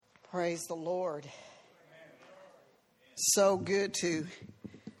Praise the Lord. So good to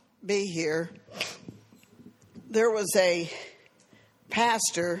be here. There was a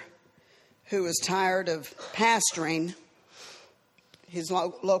pastor who was tired of pastoring his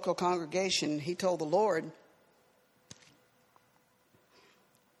local congregation. He told the Lord,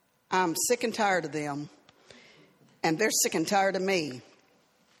 I'm sick and tired of them, and they're sick and tired of me.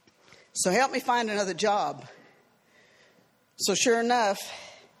 So help me find another job. So sure enough,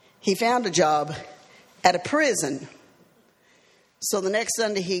 he found a job at a prison. So the next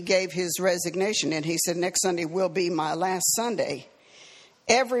Sunday he gave his resignation, and he said, next Sunday will be my last Sunday.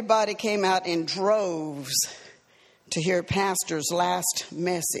 Everybody came out in droves to hear pastor's last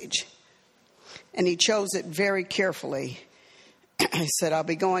message. And he chose it very carefully. He said, I'll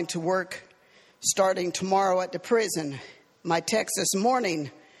be going to work starting tomorrow at the prison. My text this morning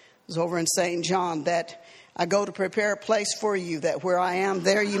was over in St. John that I go to prepare a place for you, that where I am,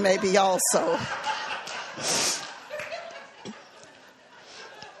 there you may be also.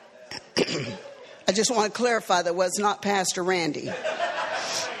 I just want to clarify that was not Pastor Randy.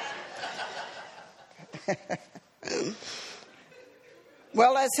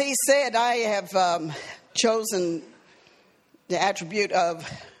 Well, as he said, I have chosen the attribute of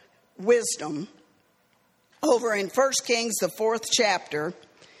wisdom over in 1 Kings, the 4th chapter.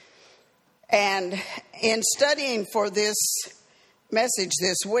 And in studying for this message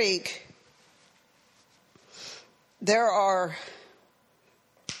this week, there are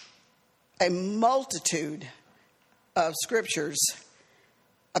a multitude of scriptures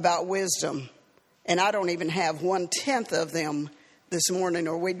about wisdom. And I don't even have 1/10 of them this morning,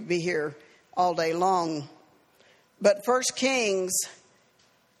 or we'd be here all day long. But 1 Kings,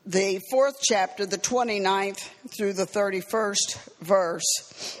 the 4th chapter, the 29th through the 31st verse.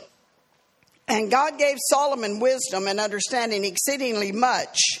 And God gave Solomon wisdom and understanding exceedingly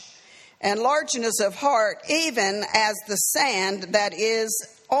much, and largeness of heart, even as the sand that is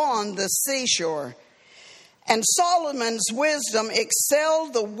on the seashore. And Solomon's wisdom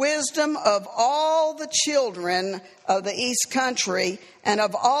excelled the wisdom of all the children of the east country and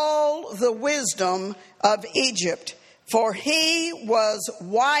of all the wisdom of Egypt, for he was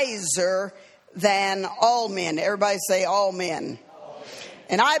wiser than all men. Everybody say all men.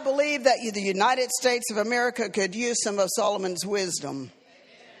 And I believe that the United States of America could use some of Solomon's wisdom.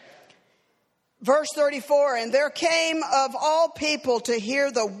 Verse 34, and there came of all people to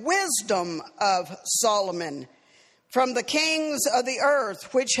hear the wisdom of Solomon from the kings of the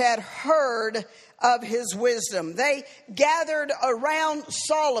earth, which had heard of his wisdom. They gathered around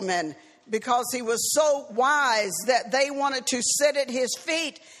Solomon because he was so wise that they wanted to sit at his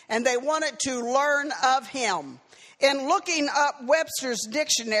feet and they wanted to learn of him. In looking up Webster's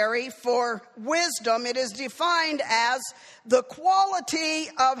dictionary for wisdom, it is defined as the quality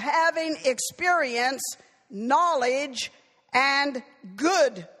of having experience, knowledge, and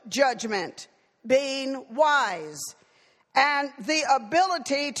good judgment, being wise, and the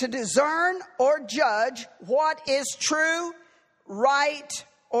ability to discern or judge what is true, right,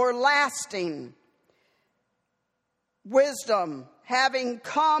 or lasting. Wisdom, having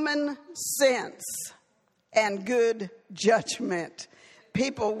common sense and good judgment.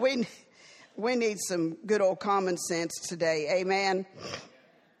 People, we need some good old common sense today. Amen.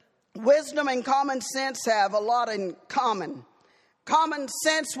 Wisdom and common sense have a lot in common. Common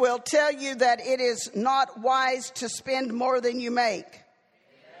sense will tell you that it is not wise to spend more than you make.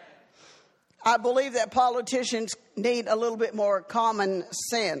 I believe that politicians need a little bit more common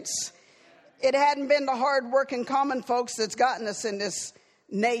sense. It hadn't been the hard-working common folks that's gotten us in this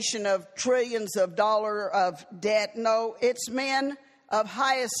nation of trillions of dollars of debt. No, it's men of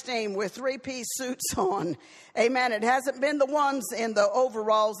high esteem with three-piece suits on. Amen. It hasn't been the ones in the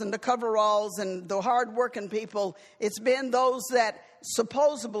overalls and the coveralls and the hard-working people. It's been those that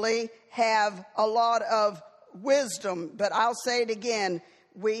supposedly have a lot of wisdom. But I'll say it again,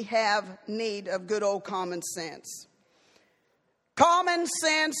 we have need of good old common sense. Common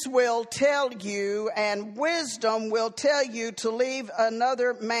sense will tell you, and wisdom will tell you to leave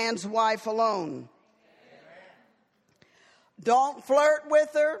another man's wife alone. Don't flirt with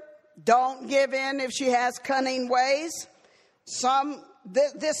her. Don't give in if she has cunning ways.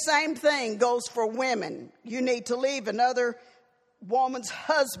 This same thing goes for women. You need to leave another woman's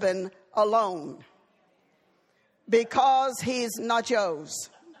husband alone because he's not yours.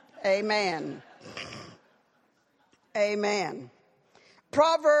 Amen. Amen.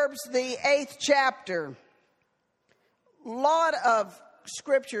 Proverbs, the 8th chapter. A lot of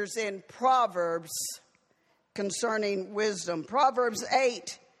scriptures in Proverbs concerning wisdom. Proverbs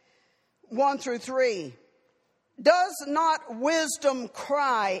 8, 1 through 3. Does not wisdom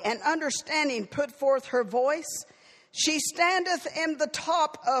cry, and understanding put forth her voice? She standeth in the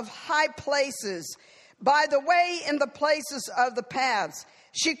top of high places, by the way in the places of the paths.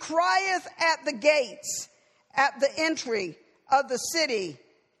 She crieth at the gates, at the entry of the city,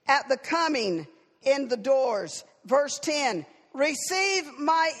 at the coming in the doors. Verse 10, receive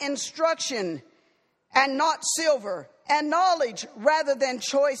my instruction, and not silver, and knowledge rather than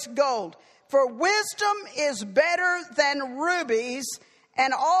choice gold. For wisdom is better than rubies,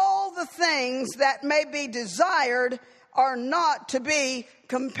 and all the things that may be desired are not to be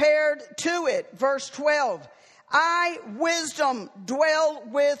compared to it. Verse 12, I, wisdom, dwell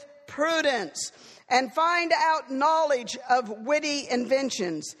with prudence, and find out knowledge of witty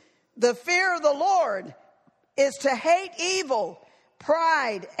inventions. The fear of the Lord is to hate evil,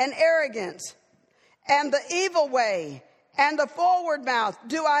 pride, and arrogance, and the evil way, and the forward mouth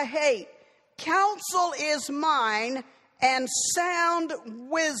do I hate. Counsel is mine, and sound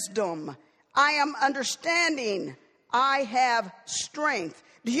wisdom. I am understanding. I have strength.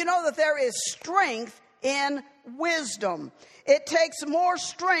 Do you know that there is strength in wisdom? It takes more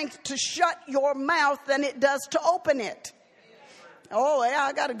strength to shut your mouth than it does to open it. Oh, yeah,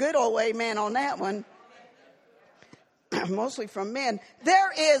 I got a good old amen on that one. Mostly from men.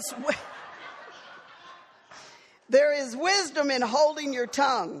 There is wisdom in holding your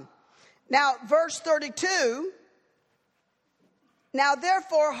tongue. Now, verse 32, now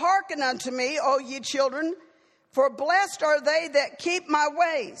therefore hearken unto me, O ye children, for blessed are they that keep my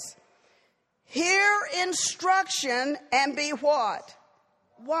ways. Hear instruction and be what?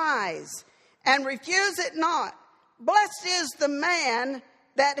 Wise, and refuse it not. Blessed is the man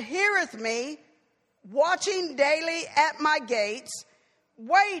that heareth me, watching daily at my gates,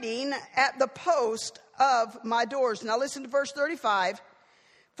 waiting at the post of my doors. Now listen to verse 35.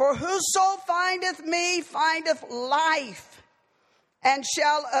 For whoso findeth me findeth life, and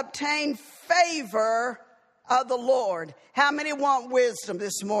shall obtain favor of the Lord. How many want wisdom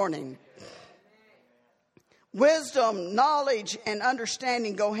this morning? Wisdom, knowledge, and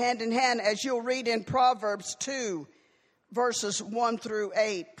understanding go hand in hand, as you'll read in Proverbs 2, verses 1 through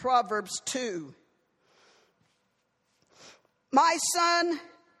 8. Proverbs 2. My son,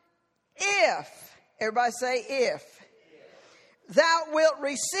 if, everybody say if, thou wilt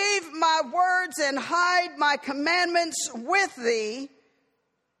receive my words and hide my commandments with thee,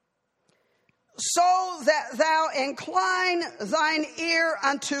 so that thou incline thine ear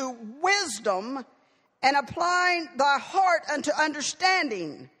unto wisdom, and apply thy heart unto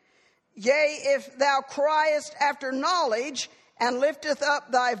understanding. Yea, if thou criest after knowledge, and lifteth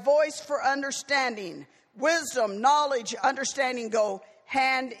up thy voice for understanding. Wisdom, knowledge, understanding go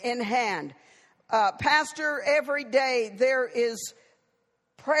hand in hand. Pastor, every day there is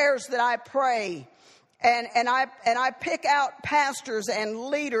prayers that I pray, and I pick out pastors and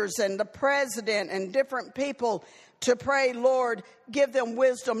leaders and the president and different people to pray, Lord, give them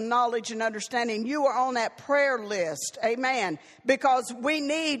wisdom, knowledge, and understanding. You are on that prayer list, amen, because we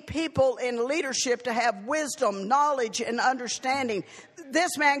need people in leadership to have wisdom, knowledge, and understanding.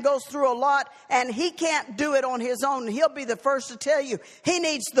 This man goes through a lot, and he can't do it on his own. He'll be the first to tell you he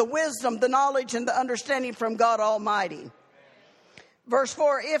needs the wisdom, the knowledge, and the understanding from God Almighty. Verse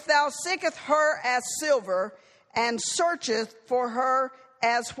 4, if thou seekest her as silver, and searcheth for her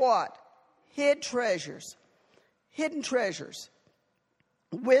as what? Hid treasures. Hidden treasures.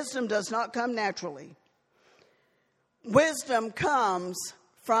 Wisdom does not come naturally. Wisdom comes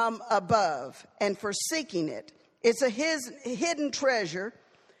from above, and for seeking it. It's a hidden treasure,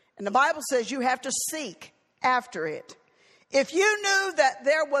 and the Bible says you have to seek after it. If you knew that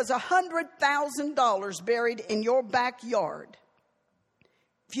there was $100,000 buried in your backyard,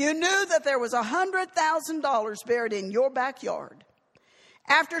 if you knew that there was $100,000 buried in your backyard,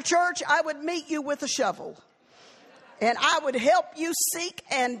 after church, I would meet you with a shovel. And I would help you seek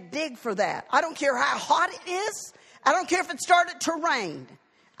and dig for that. I don't care how hot it is. I don't care if it started to rain.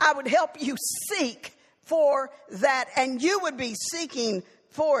 I would help you seek for that, and you would be seeking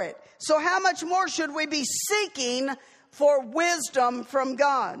for it. So how much more should we be seeking for wisdom from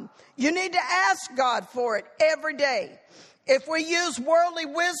God? You need to ask God for it every day. If we use worldly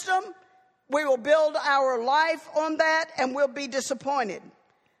wisdom, we will build our life on that, and we'll be disappointed.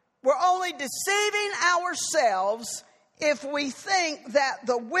 We're only deceiving ourselves if we think that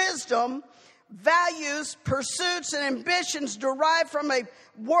the wisdom, values, pursuits, and ambitions derived from a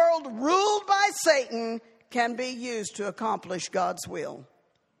world ruled by Satan can be used to accomplish God's will.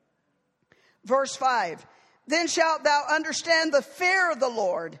 Verse 5, then shalt thou understand the fear of the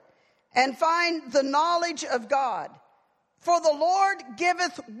Lord, and find the knowledge of God. For the Lord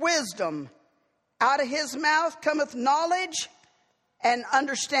giveth wisdom. Out of his mouth cometh knowledge and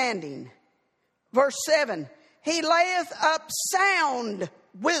understanding. Verse 7, he layeth up sound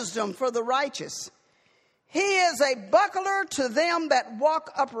wisdom for the righteous. He is a buckler to them that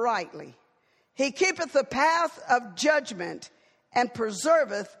walk uprightly. He keepeth the path of judgment and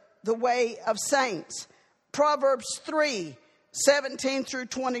preserveth the way of saints. Proverbs 3, 17 through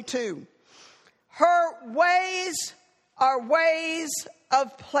 22. Her ways are ways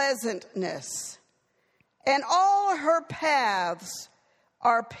of pleasantness, and all her paths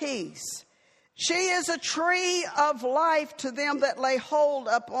are peace. She is a tree of life to them that lay hold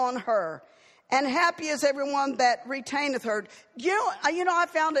upon her, and happy is everyone that retaineth her. You know, I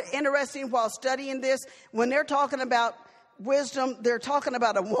found it interesting while studying this, when they're talking about wisdom, they're talking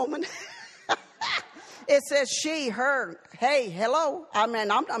about a woman. It says she, her. Hey, hello. I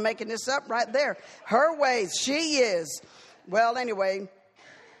mean, I'm not making this up right there. Her ways, she is. Well, anyway,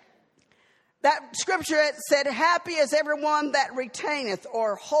 that scripture said, happy is everyone that retaineth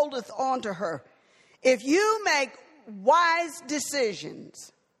or holdeth on to her. If you make wise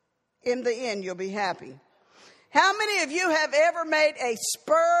decisions, in the end, you'll be happy. How many of you have ever made a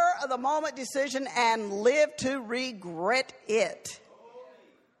spur of the moment decision and lived to regret it?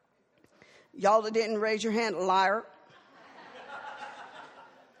 Y'all that didn't raise your hand, liar.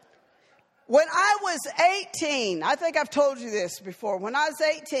 When I was 18, I think I've told you this before. When I was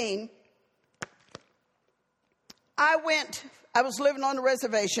 18, I was living on the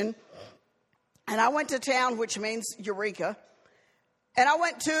reservation, and I went to town, which means Eureka. And I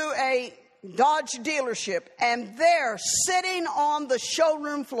went to a Dodge dealership, and there, sitting on the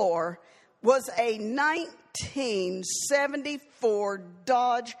showroom floor, was a 1974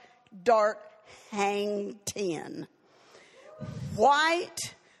 Dodge Dart Hang 10.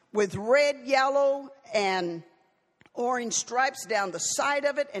 White with red, yellow, and orange stripes down the side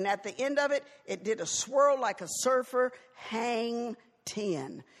of it, and at the end of it, it did a swirl like a surfer. Hang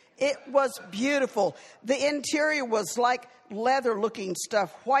 10. It was beautiful. The interior was like leather-looking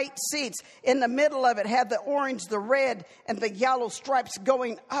stuff, white seats. In the middle of it had the orange, the red, and the yellow stripes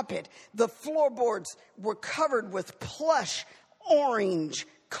going up it. The floorboards were covered with plush orange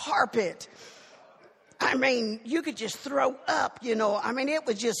carpet. I mean, you could just throw up, you know. I mean, it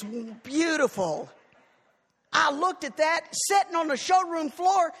was just beautiful. I looked at that, sitting on the showroom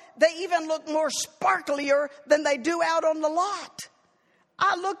floor. They even look more sparklier than they do out on the lot.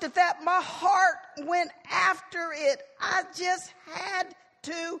 I looked at that, my heart went after it. I just had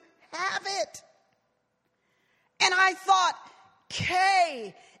to have it. And I thought,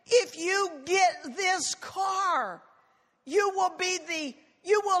 Kay, if you get this car, you will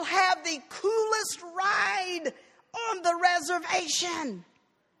have the coolest ride on the reservation.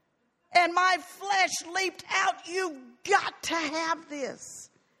 And my flesh leaped out, you've got to have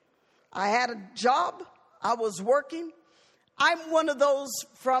this. I had a job, I was working. I'm one of those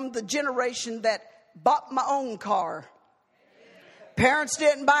from the generation that bought my own car. Parents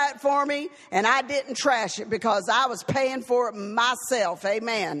didn't buy it for me, and I didn't trash it because I was paying for it myself.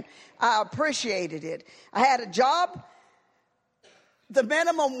 Amen. I appreciated it. I had a job. The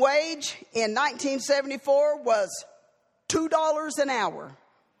minimum wage in 1974 was $2 an hour.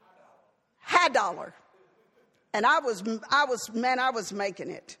 High dollar. And I was making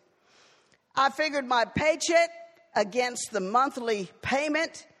it. I figured my paycheck against the monthly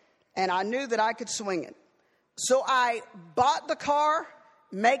payment, and I knew that I could swing it. So I bought the car.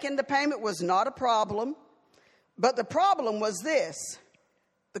 Making the payment was not a problem. But the problem was this.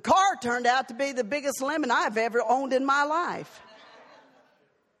 The car turned out to be the biggest lemon I've ever owned in my life.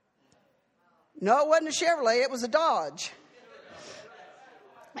 No, it wasn't a Chevrolet. It was a Dodge.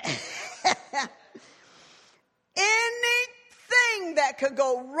 Anything that could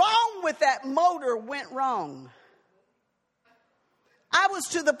go wrong with that motor went wrong. I was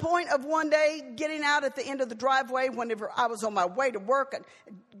to the point of one day getting out at the end of the driveway whenever I was on my way to work. And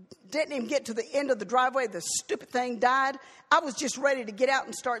didn't even get to the end of the driveway. The stupid thing died. I was just ready to get out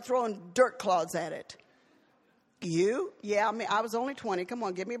and start throwing dirt clods at it. You? Yeah, I mean, I was only 20. Come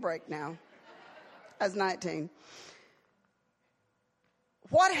on, give me a break now. I was 19.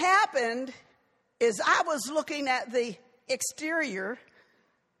 What happened is I was looking at the exterior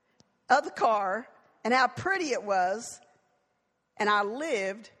of the car and how pretty it was, and I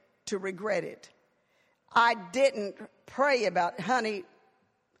lived to regret it. I didn't pray about it. Honey,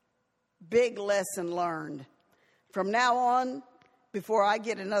 big lesson learned. From now on, before I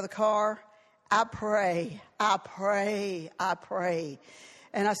get another car, I pray.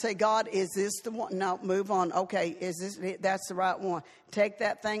 And I say, God, is this the one? No, move on. Okay, that's the right one. Take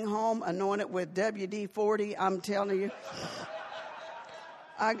that thing home, anoint it with WD-40. I'm telling you.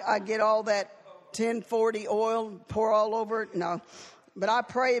 I get all that 1040 oil, pour all over it. No. But I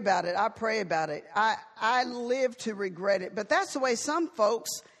pray about it. I live to regret it. But that's the way some folks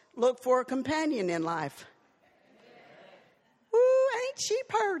look for a companion in life. Ooh, ain't she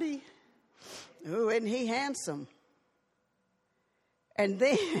pretty? Ooh, isn't he handsome? And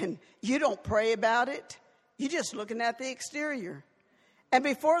then you don't pray about it. You're just looking at the exterior. And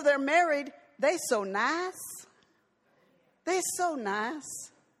before they're married, they so nice. They're so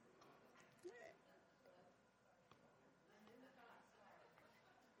nice.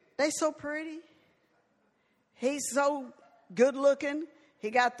 They so pretty. He's so good looking. He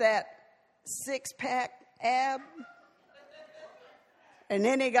got that 6-pack ab. And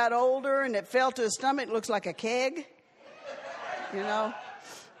then he got older and it fell to his stomach. It looks like a keg. You know.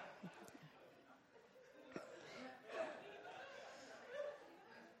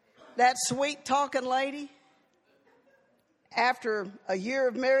 That sweet talking lady, after a year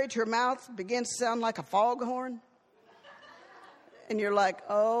of marriage, her mouth begins to sound like a foghorn. And you're like,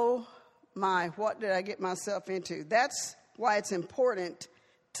 oh my, what did I get myself into? That's why it's important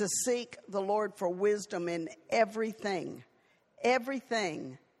to seek the Lord for wisdom in everything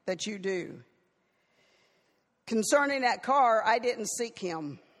that you do. Concerning that car, I didn't seek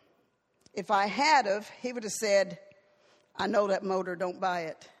him. If I had of, he would have said, I know that motor, don't buy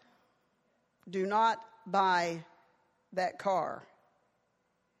it. Do not buy that car.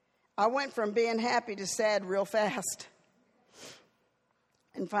 I went from being happy to sad real fast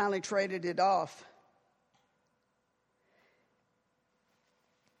and finally traded it off.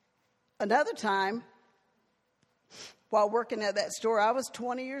 Another time, while working at that store, I was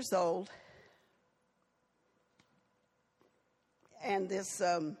 20 years old, and this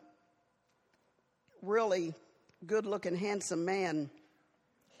really good-looking, handsome man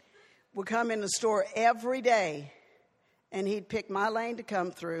would come in the store every day, and he'd pick my lane to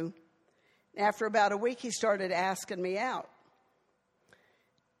come through. After about a week, he started asking me out.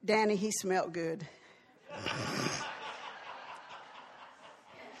 Danny, he smelled good.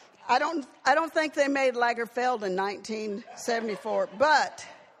 I don't think they made Lagerfeld in 1974, but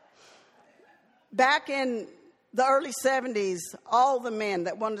back in the early 70s, all the men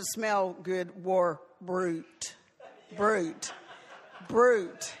that wanted to smell good wore Brut.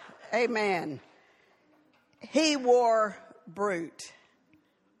 Amen. He wore Brut.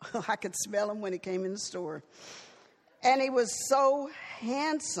 I could smell him when he came in the store. And he was so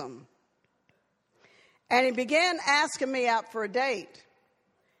handsome. And he began asking me out for a date.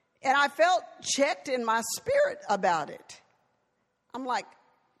 And I felt checked in my spirit about it. I'm like,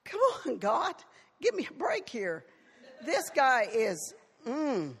 come on, God, give me a break here. This guy is,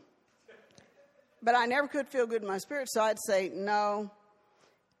 But I never could feel good in my spirit, so I'd say no.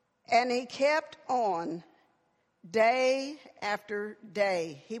 And he kept on day after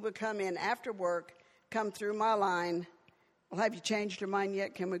day. He would come in after work, come through my line. Well, have you changed your mind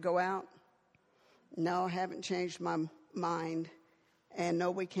yet? Can we go out? No, I haven't changed my mind. And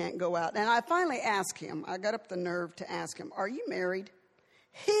no, we can't go out. And I finally asked him, I got up the nerve to ask him, are you married?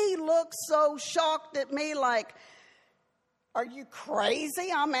 He looked so shocked at me like, are you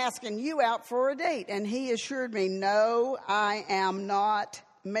crazy? I'm asking you out for a date. And he assured me, no, I am not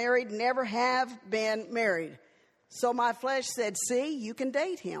married, never have been married. So my flesh said, see, you can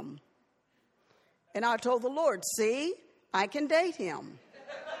date him. And I told the Lord, see, I can date him.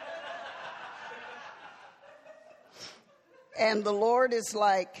 And the Lord is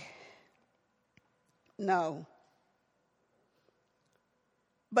like, no.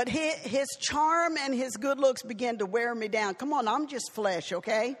 But his charm and his good looks began to wear me down. Come on, I'm just flesh,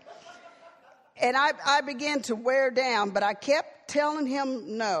 okay? And I began to wear down, but I kept telling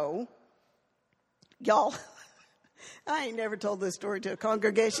him no. Y'all, I ain't never told this story to a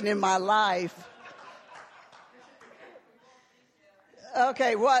congregation in my life.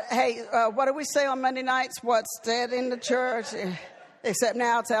 Okay, what do we say on Monday nights? What's said in the church? Except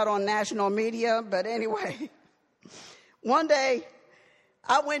now it's out on national media. But anyway, one day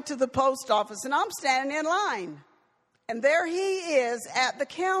I went to the post office and I'm standing in line. And there he is at the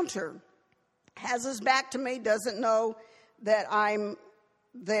counter. Has his back to me, doesn't know that I'm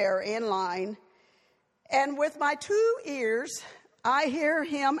there in line. And with my 2 ears, I hear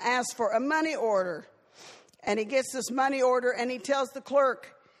him ask for a money order. And he gets this money order and he tells the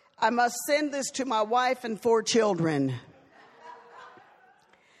clerk, I must send this to my wife and 4 children.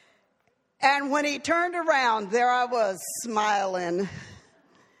 And when he turned around, there I was smiling.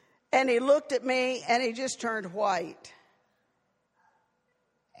 And he looked at me and he just turned white.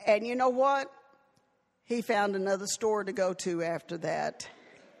 And you know what? He found another store to go to after that.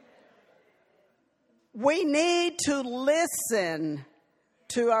 We need to listen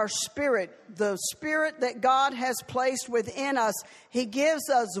to our spirit, the spirit that God has placed within us. He gives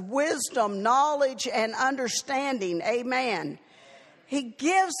us wisdom, knowledge, and understanding. Amen. He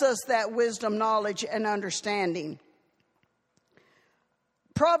gives us that wisdom, knowledge, and understanding.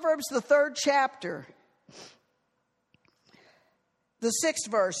 Proverbs, the 3rd chapter, the 6th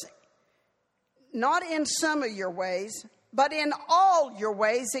verse. Not in some of your ways, but in all your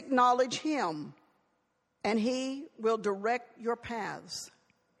ways acknowledge him, and he will direct your paths.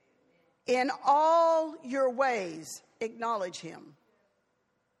 In all your ways acknowledge him,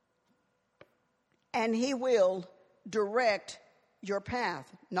 and he will direct your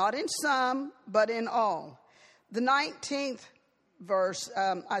path. Not in some, but in all. The 19th verse,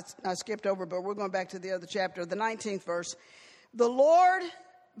 I skipped over, but we're going back to the other chapter. The 19th verse. The Lord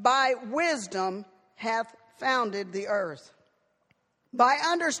by wisdom hath founded the earth. By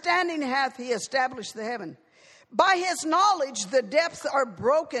understanding hath he established the heaven. By his knowledge the depths are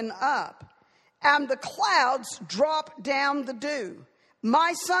broken up, and the clouds drop down the dew.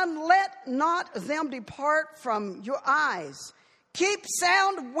 My son, let not them depart from your eyes. Keep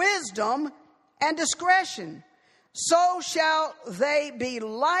sound wisdom and discretion. So shall they be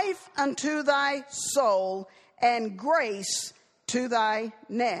life unto thy soul, and grace to thy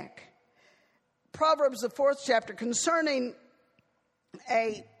neck. Proverbs, the 4th chapter, concerning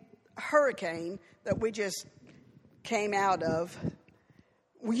a hurricane that we just came out of.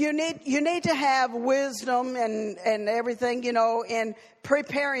 You need to have wisdom and everything, in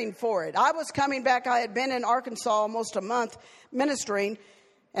preparing for it. I was coming back. I had been in Arkansas almost a month ministering,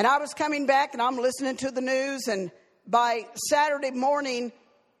 and I was coming back, and I'm listening to the news, and by Saturday morning,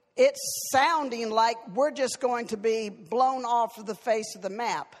 it's sounding like we're just going to be blown off of the face of the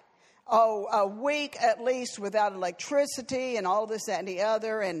map. A week at least without electricity and all this, that, and the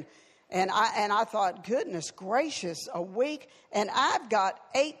other. And I thought, goodness gracious, a week. And I've got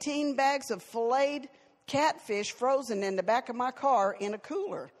 18 bags of filleted catfish frozen in the back of my car in a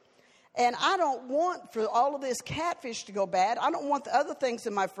cooler. And I don't want for all of this catfish to go bad. I don't want the other things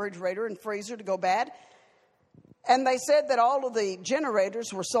in my refrigerator and freezer to go bad. And they said that all of the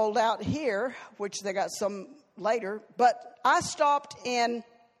generators were sold out here, which they got some later. But I stopped in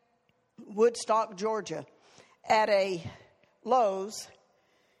Woodstock, Georgia, at a Lowe's,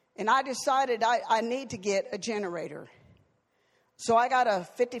 and I decided I need to get a generator. So I got a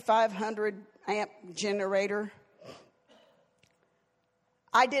 5,500 amp generator.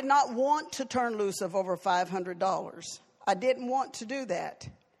 I did not want to turn loose of over $500. I didn't want to do that.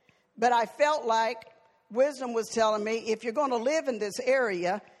 But I felt like wisdom was telling me, if you're going to live in this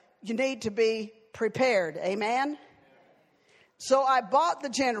area, you need to be prepared. Amen? So I bought the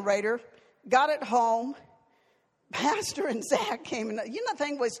generator, got it home. Pastor and Zach came in. That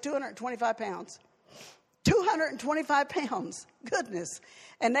thing weighs 225 pounds. 225 pounds. Goodness.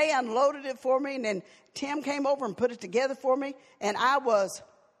 And they unloaded it for me. And then Tim came over and put it together for me. And I was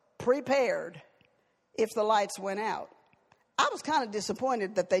prepared if the lights went out. I was kind of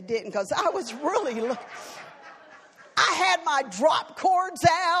disappointed that they didn't, because I was really I had my drop cords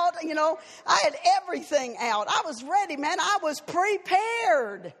out, I had everything out. I was ready, man. I was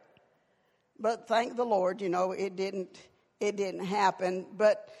prepared. But thank the Lord, it didn't happen.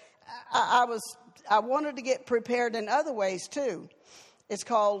 But I wanted to get prepared in other ways too. It's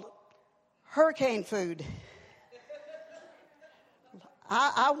called hurricane food.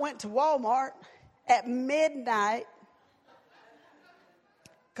 I went to Walmart at midnight,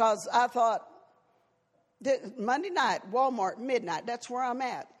 because I thought, Monday night, Walmart, midnight, that's where I'm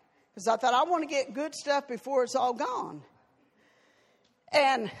at. Because I thought, I want to get good stuff before it's all gone.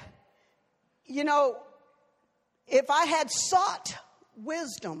 And, if I had sought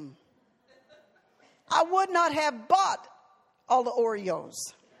wisdom, I would not have bought all the Oreos,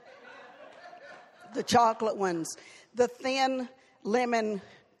 the chocolate ones, the thin lemon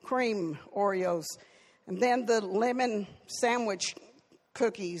cream Oreos, and then the lemon sandwich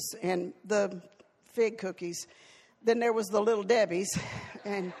cookies and the fig cookies. Then there was the Little Debbie's,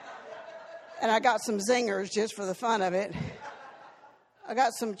 and I got some zingers just for the fun of it. I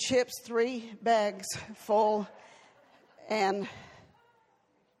got some chips, 3 bags full, and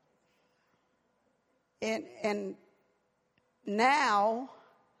now,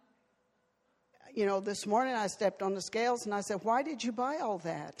 this morning I stepped on the scales and I said, why did you buy all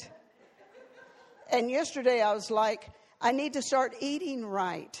that? And yesterday I was like, I need to start eating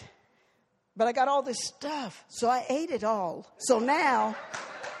right. But I got all this stuff, so I ate it all. So now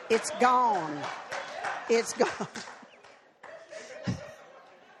it's gone. It's gone.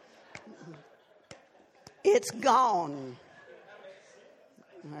 It's gone.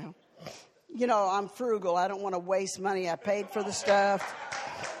 Well, I'm frugal. I don't want to waste money. I paid for the stuff.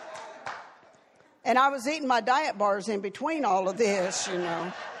 And I was eating my diet bars in between all of this, you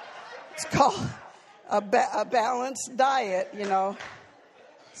know. It's called a balanced diet, you know.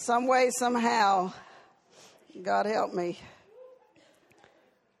 Some way, somehow. God help me.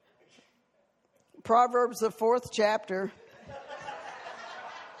 Proverbs, the 4th chapter.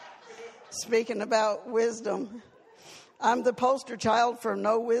 Speaking about wisdom. I'm the poster child for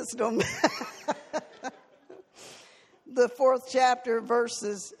no wisdom. The 4th chapter,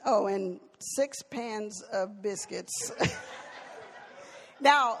 verses, and 6 pans of biscuits.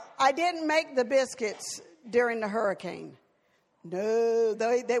 Now, I didn't make the biscuits during the hurricane. No,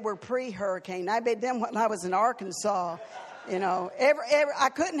 they were pre-hurricane. I made them when I was in Arkansas. You know, I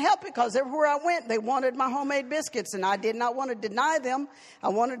couldn't help it because everywhere I went, they wanted my homemade biscuits, and I did not want to deny them. I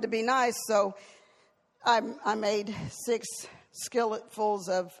wanted to be nice, so I made 6 skilletfuls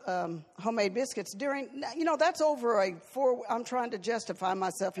of homemade biscuits during, you know, that's over I'm trying to justify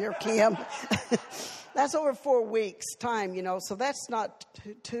myself here, Kim. That's over 4 weeks' time, you know, so that's not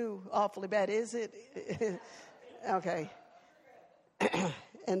too awfully bad, is it? Okay.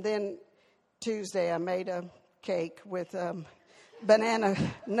 And then Tuesday I made a cake with banana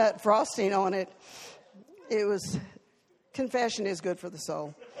nut frosting on it. Confession is good for the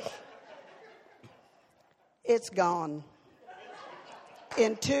soul. It's gone.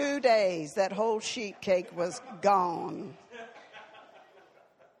 In 2 days, that whole sheet cake was gone.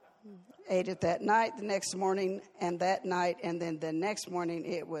 Ate it that night, the next morning, and that night, and then the next morning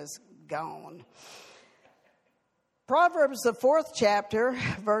it was gone. Proverbs, the 4th chapter,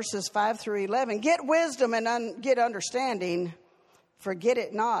 verses 5 through 11. Get wisdom and get understanding. Forget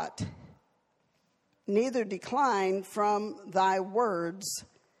it not. Neither decline from thy words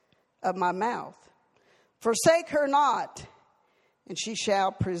of my mouth. Forsake her not, and she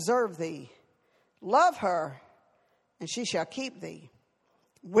shall preserve thee. Love her, and she shall keep thee.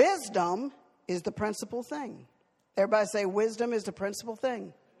 Wisdom is the principal thing. Everybody say, wisdom is the principal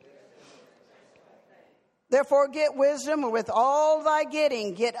thing. Therefore get wisdom, and with all thy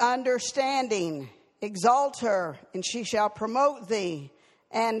getting, get understanding. Exalt her, and she shall promote thee,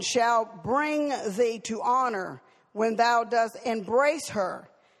 and shall bring thee to honor when thou dost embrace her.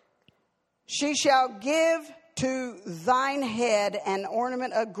 She shall give to thine head an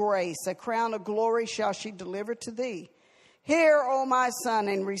ornament of grace, a crown of glory shall she deliver to thee. Hear, O my son,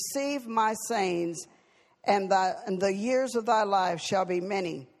 and receive my sayings, and the years of thy life shall be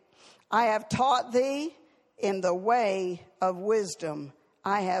many. I have taught thee in the way of wisdom.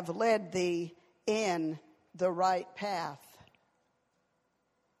 I have led thee in the right path.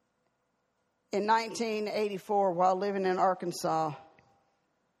 In 1984, while living in Arkansas,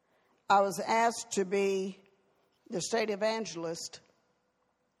 I was asked to be the state evangelist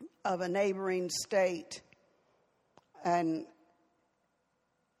of a neighboring state. And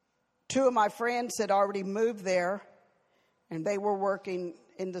 2 of my friends had already moved there, and they were working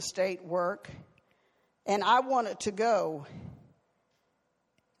in the state work. And I wanted to go.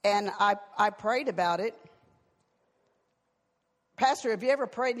 And I prayed about it. Pastor, have you ever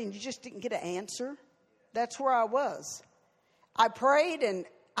prayed and you just didn't get an answer? That's where I was. I prayed and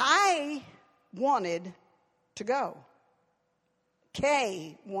I wanted to go.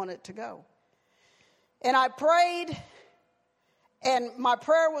 Kay wanted to go. And I prayed, and my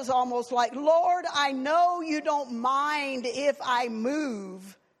prayer was almost like, Lord, I know you don't mind if I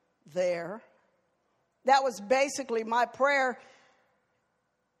move there. That was basically my prayer.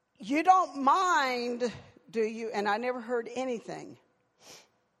 You don't mind, do you? And I never heard anything.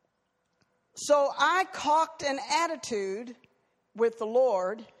 So I cocked an attitude with the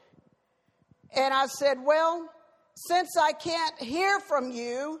Lord, and I said, well, since I can't hear from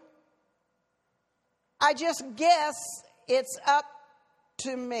you, I just guess it's up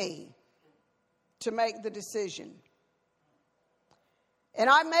to me to make the decision. And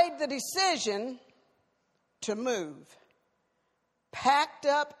I made the decision to move. Packed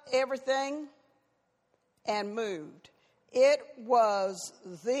up everything and moved. It was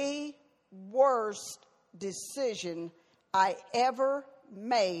the worst decision I ever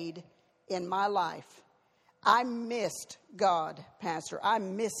made in my life. I missed God, Pastor. I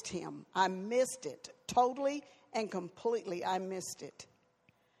missed him. I missed it totally and completely. I missed it.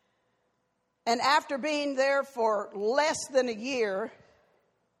 And after being there for less than a year,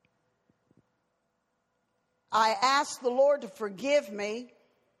 I asked the Lord to forgive me.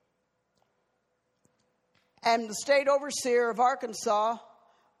 And the state overseer of Arkansas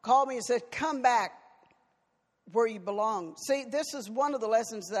called me and said, come back where you belong. See, this is one of the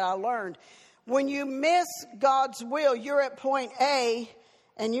lessons that I learned. When you miss God's will, you're at point A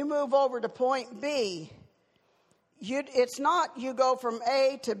and you move over to point B. It's not you go from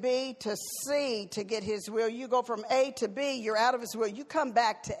A to B to C to get his will. You go from A to B, you're out of his will. You come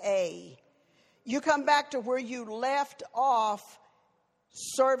back to A. You come back to where you left off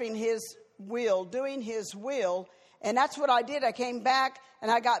serving his will, doing his will. And that's what I did. I came back and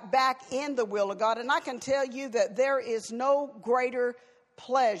I got back in the will of God. And I can tell you that there is no greater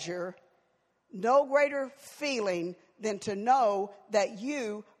pleasure, no greater feeling than to know that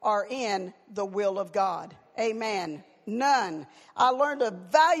you are in the will of God. Amen. None. I learned a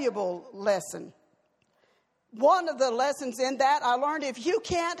valuable lesson. One of the lessons in that I learned, if you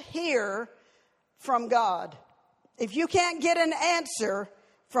can't hear from God, if you can't get an answer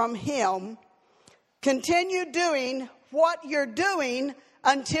from him, continue doing what you're doing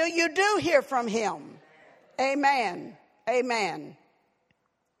until you do hear from him. Amen. Amen.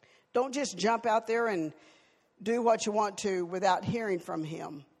 Don't just jump out there and do what you want to without hearing from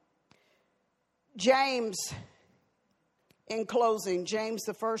him. James, in closing, James,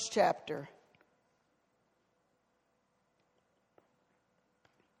 the 1st chapter.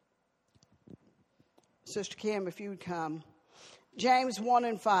 Sister Kim, if you would come. James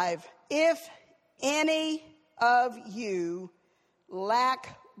 1:5. If any of you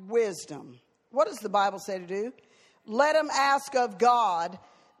lack wisdom, what does the Bible say to do? Let him ask of God,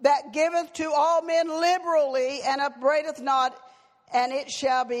 that giveth to all men liberally and upbraideth not, and it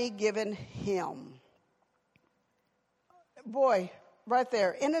shall be given him. Boy, right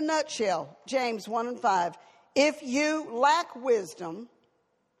there, in a nutshell, James 1:5. If you lack wisdom,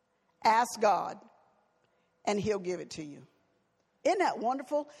 ask God, and he'll give it to you. Isn't that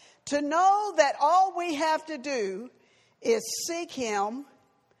wonderful? To know that all we have to do is seek him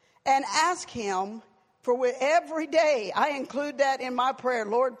and ask him for every day. I include that in my prayer.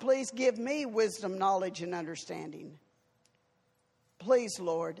 Lord, please give me wisdom, knowledge, and understanding. Please,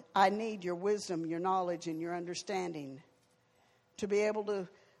 Lord, I need your wisdom, your knowledge, and your understanding to be able to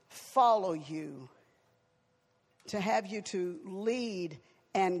follow you, to have you to lead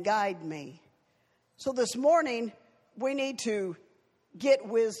and guide me. So this morning, we need to get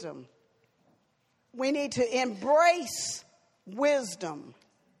wisdom. We need to embrace wisdom.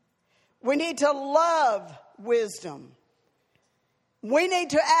 We need to love wisdom. We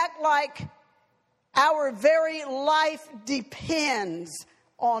need to act like our very life depends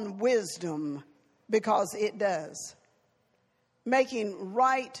on wisdom, because it does. Making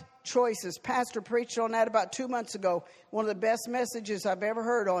right choices. Pastor preached on that about 2 months ago. One of the best messages I've ever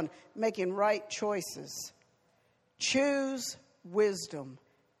heard on making right choices. Choose wisdom.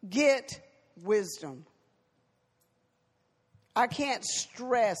 Get wisdom. I can't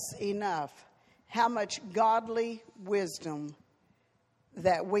stress enough how much godly wisdom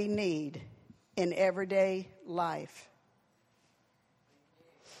that we need in everyday life.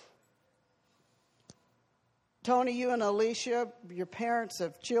 Tony, you and Alicia, your parents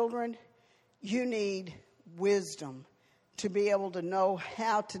of children, you need wisdom to be able to know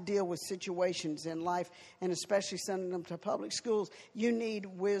how to deal with situations in life, and especially sending them to public schools. You need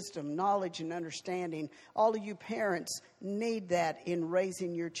wisdom, knowledge, and understanding. All of you parents need that in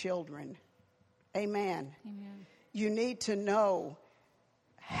raising your children. Amen. Amen. You need to know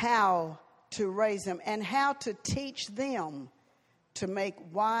how to raise them and how to teach them to make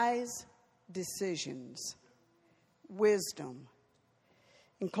wise decisions. Wisdom.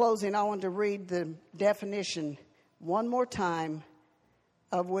 In closing, I want to read the definition one more time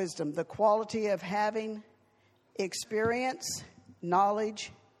of wisdom. The quality of having experience,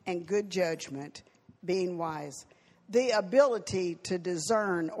 knowledge, and good judgment, being wise. The ability to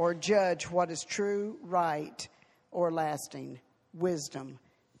discern or judge what is true, right, or lasting. Wisdom.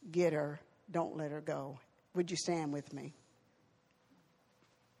 Get her. Don't let her go. Would you stand with me?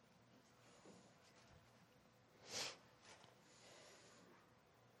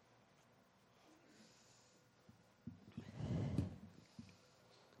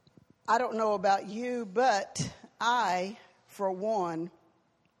 I don't know about you, but I, for one,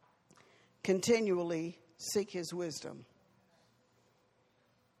 continually seek his wisdom.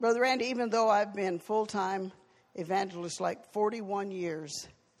 Brother Randy, even though I've been full-time evangelist like 41 years,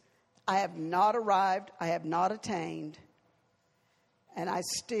 I have not arrived, I have not attained, and I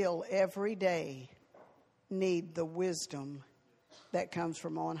still every day need the wisdom that comes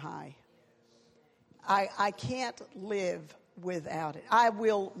from on high. I can't live without it. I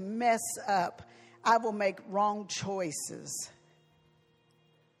will mess up. I will make wrong choices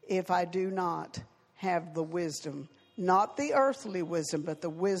if I do not have the wisdom, not the earthly wisdom, but the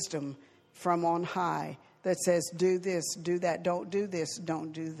wisdom from on high that says, do this, do that, don't do this,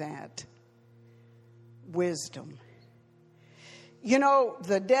 don't do that. Wisdom. You know,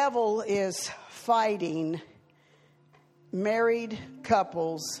 the devil is fighting married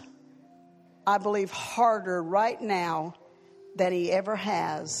couples, I believe, harder right now than he ever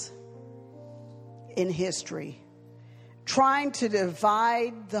has in history. Trying to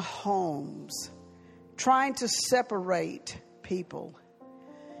divide the homes, trying to separate people.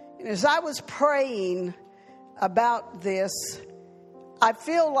 And as I was praying about this, I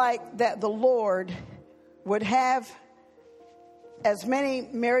feel like that the Lord would have as many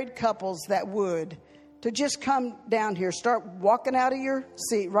married couples that would to just come down here. Start walking out of your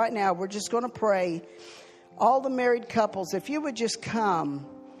seat right now. We're just going to pray. All the married couples, if you would just come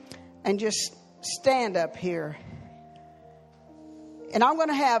and just stand up here. And I'm going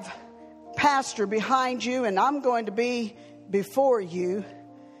to have Pastor behind you, and I'm going to be before you.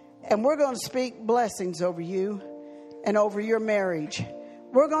 And we're going to speak blessings over you and over your marriage.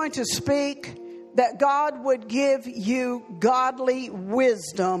 We're going to speak that God would give you godly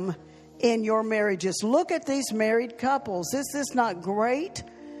wisdom in your marriages. Look at these married couples. Is this not great?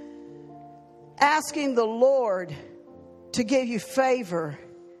 Asking the Lord to give you favor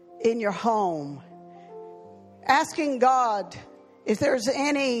in your home. Asking God if there's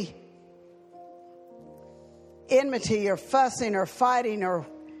any enmity or fussing or fighting or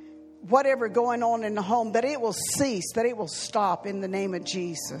whatever going on in the home, that it will cease, that it will stop in the name of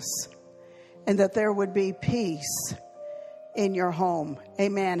Jesus. And that there would be peace in your home.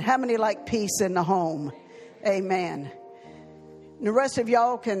 Amen. How many like peace in the home? Amen. And the rest of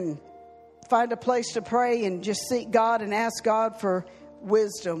y'all can find a place to pray and just seek God and ask God for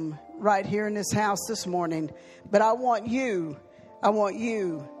wisdom right here in this house this morning. But I want you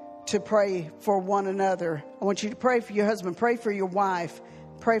to pray for one another. I want you to pray for your husband. Pray for your wife.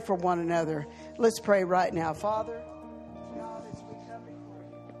 Pray for one another. Let's pray right now. Father, God, as we come before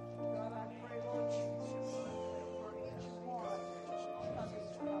you, God, I pray, Lord Jesus, for each one of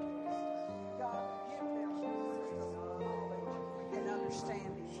these couples. God, give them knowledge and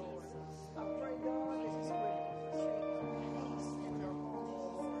understanding, Lord. I pray, God, that you would peace in their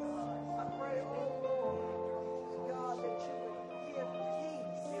homes. I pray, oh Lord, God, that you would give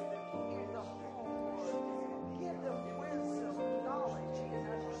peace in the home, Lord. Give them wisdom, knowledge, and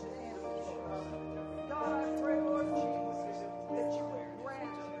understanding. God, I pray, Lord Jesus, that you would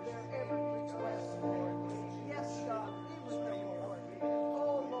grant their every request, Lord. Yes, God, be with them, Lord.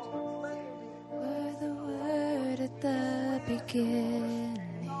 Oh, Lord, let them be. Were the word at the beginning.